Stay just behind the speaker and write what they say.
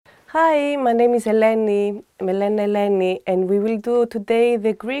Hi, my name is Eleni, and we will do today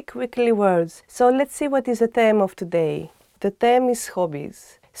the Greek weekly words. So let's see what is the theme of today. The theme is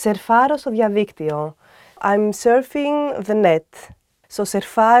hobbies. Σερφάρω στο διαδίκτυο. I'm surfing the net. So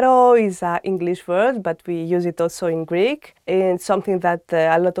σερφάρω is an English word, but we use it also in Greek. It's something that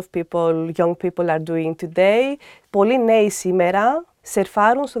a lot of people, young people are doing today. Πολλοί νέοι σήμερα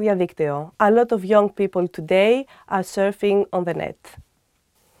σερφάρουν στο διαδίκτυο. A lot of young people today are surfing on the net.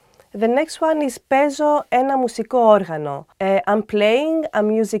 The next one is παίζω ένα μουσικό όργανο. I'm playing a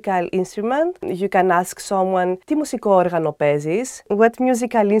musical instrument. You can ask someone, τι μουσικό όργανο παίζεις? What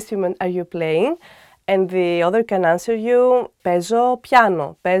musical instrument are you playing? And the other can answer you, παίζω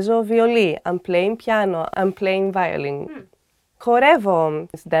πιάνο, παίζω βιολί. I'm playing piano, I'm playing violin. Χορεύω,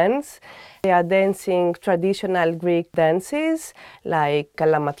 dance. They are dancing traditional Greek dances like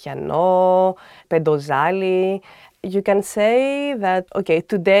καλαματιανό, πεντοζάλι. You can say that, okay,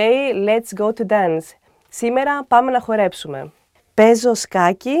 today let's go to dance. Σήμερα πάμε να χορέψουμε. Παίζω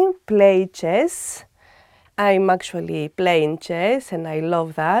σκάκι, play chess. I'm actually playing chess and I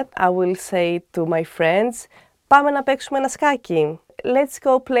love that. I will say to my friends, πάμε να παίξουμε ένα σκάκι. Let's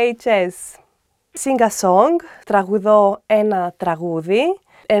go play chess. Sing a song, τραγουδώ ένα τραγούδι.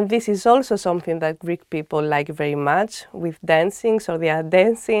 And this is also something that Greek people like very much with dancing, so they are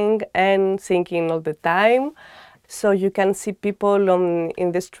dancing and singing all the time. So you can see people in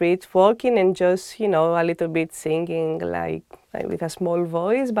the streets walking and just, a little bit singing like with a small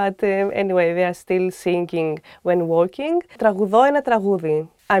voice, but anyway, they are still singing when walking. Τραγουδώ ένα τραγούδι.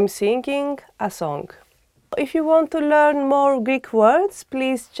 I'm singing a song. If you want to learn more Greek words,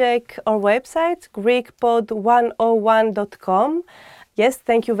 please check our website, greekpod101.com. Yes,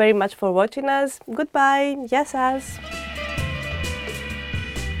 thank you very much for watching us. Goodbye. Γεια σας.